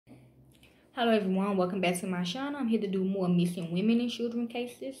Hello everyone, welcome back to my channel. I'm here to do more missing women and children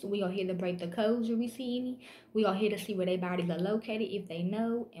cases. We are here to break the codes if we see any. We are here to see where their bodies are located if they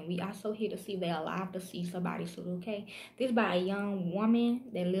know. And we also here to see if they're alive to see somebody soon, okay? This is by a young woman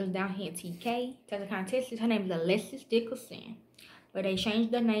that lives down here in TK, Texarkana, Texas. Her name is Alexis Dickerson. But they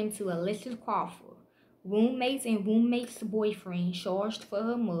changed the name to Alexis Crawford. Roommates and roommate's boyfriend charged for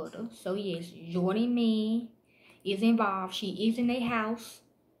her murder. So yes, Jordan Man is involved. She is in a house.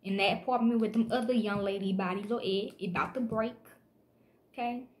 In that apartment with them other young lady bodies or it about to break.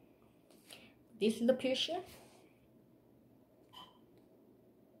 Okay. This is the picture.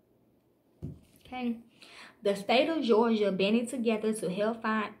 Okay. The state of Georgia banded together to help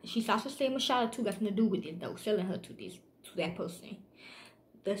find. She's also saying Michelle too got something to do with it though, selling her to that person.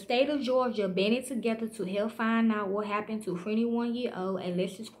 The state of Georgia banded together to help find out what happened to 21-year-old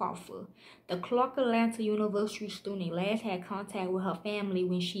Alexis Crawford. The Clark Atlanta University student last had contact with her family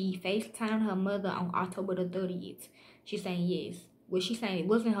when she FaceTimed her mother on October the 30th. She's saying yes. Well, she's saying it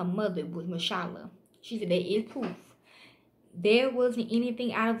wasn't her mother, it was Michelle. She said there is proof. There wasn't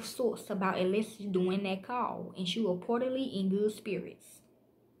anything out of sorts about Alexis doing that call, and she was reportedly in good spirits.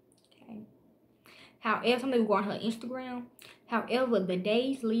 Okay. However, somebody go on her Instagram. However, the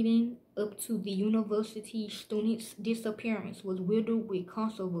days leading up to the university student's disappearance was riddled with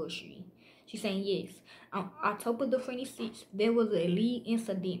controversy. She's saying yes. On October the 26th, there was a lead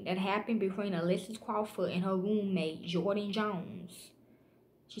incident that happened between Alexis Crawford and her roommate, Jordan Jones.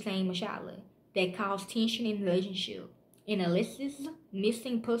 She's saying Michelle, that caused tension in the relationship. In Alexis'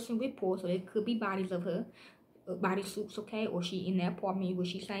 missing person report, so there could be bodies of her, body suits, okay, or she in that apartment, what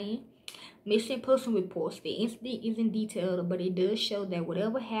she's saying. Missing person reports. The incident isn't detailed, but it does show that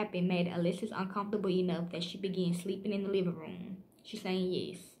whatever happened made Alexis uncomfortable enough that she began sleeping in the living room. She's saying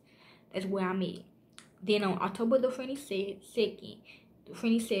yes. That's where I'm at. Then on October the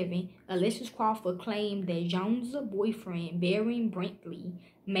 27th, Alexis Crawford claimed that Jones' boyfriend, Barry Brentley,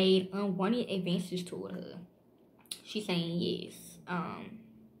 made unwanted advances toward her. She's saying yes.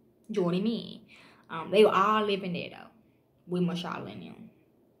 Jordan Man. They were all living there though, with Michelle and them.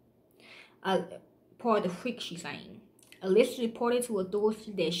 Part of the freak, she's saying. Alexis reported to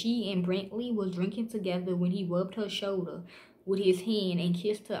authorities that she and Brentley was drinking together when he rubbed her shoulder with his hand and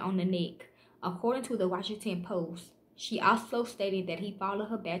kissed her on the neck. According to the Washington Post, she also stated that he followed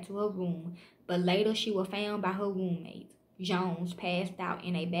her back to her room, but later she was found by her roommate, Jones, passed out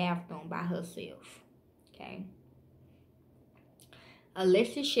in a bathroom by herself. Okay.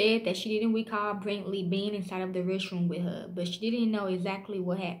 Alexis shared that she didn't recall Brentley being inside of the restroom with her, but she didn't know exactly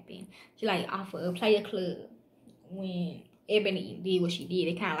what happened. She like off of a player club when Ebony did what she did.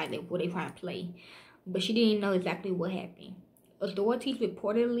 It kind of like what they trying to play, but she didn't know exactly what happened. Authorities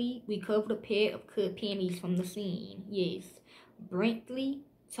reportedly recovered a pair of cut panties from the scene. Yes, Brentley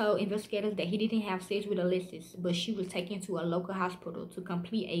told investigators that he didn't have sex with Alexis, but she was taken to a local hospital to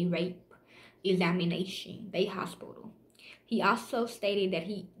complete a rape examination. They hospital. He also stated that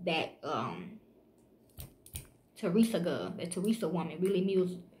Teresa woman, Willie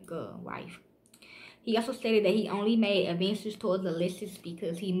Mills' girl, wife. He also stated that he only made advances towards Alexis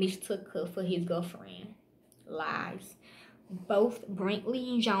because he mistook her for his girlfriend. Lies. Both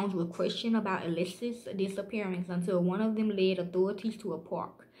Brentley and Jones were questioned about Alexis' disappearance until one of them led authorities to a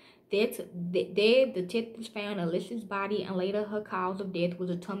park. There, detectives found Alexis' body, and later her cause of death was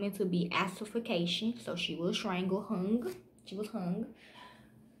determined to be asphyxiation, so she was strangled, hung. She was hung.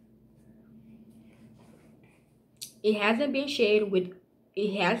 It hasn't been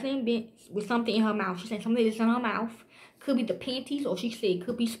with something in her mouth. She said something that's in her mouth. Could be the panties, or she said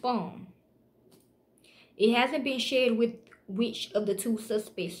could be sperm. It hasn't been shared with which of the two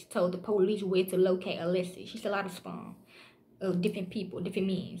suspects told the police where to locate Alexis. She said a lot of sperm of different people, different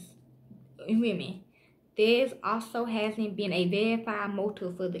men and women. There's also hasn't been a verified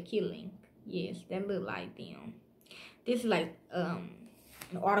motive for the killing. Yes, that look like them. This is like an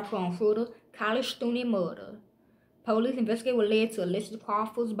article on Florida. College student murder. Police investigators were led to Alexis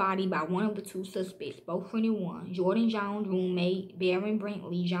Crawford's body by one of the two suspects, both 21. Jordan Jones' roommate, Barry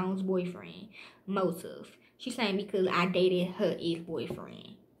Brentley, Jones' boyfriend. Motive. She's saying because I dated her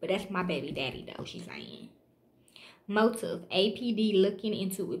ex-boyfriend. But that's my baby daddy though, she's saying. Motive. APD looking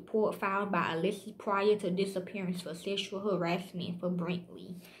into report filed by Alexis prior to disappearance for sexual harassment for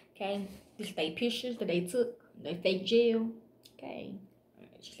Brentley. Okay. This they pictures that they took. They fake jail. Okay.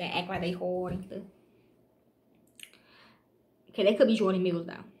 She said act like they hard and stuff. Okay, that could be Jordan Mills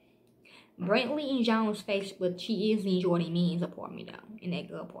though. Brentley and Jones faced, but she is in Jordan Mills' apartment though, in that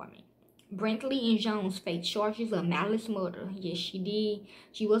girl apartment. Brentley and Jones faced charges of malice murder. Yes, she did.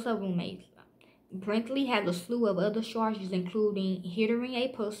 She was her roommate. Brinkley has a slew of other charges, including hindering a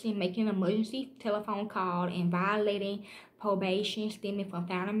person, making an emergency telephone call, and violating probation stemming from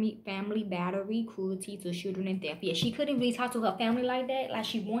family battery, cruelty to children, and theft. Yeah, she couldn't really talk to her family like that, like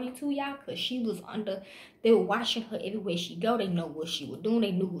she wanted to, y'all, because she was under, they were watching her everywhere she go. They know what she was doing.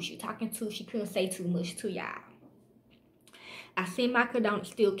 They knew who she was talking to. She couldn't say too much to y'all. I send my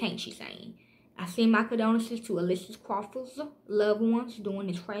condolences, still can't, she saying. I send my condolences to Alexis Crawford's loved ones during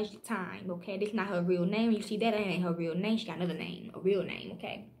this tragic time, okay? This is not her real name. You see, that ain't her real name. She got another name, a real name,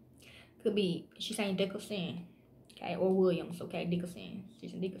 okay? Could be, she's saying Dickerson, okay? Or Williams, okay? Dickerson.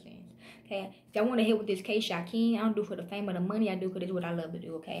 She's in Dickerson, okay? If y'all want to help with this case, y'all can. I don't do it for the fame or the money. I do because it's what I love to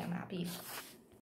do, okay? I'm out. Peace.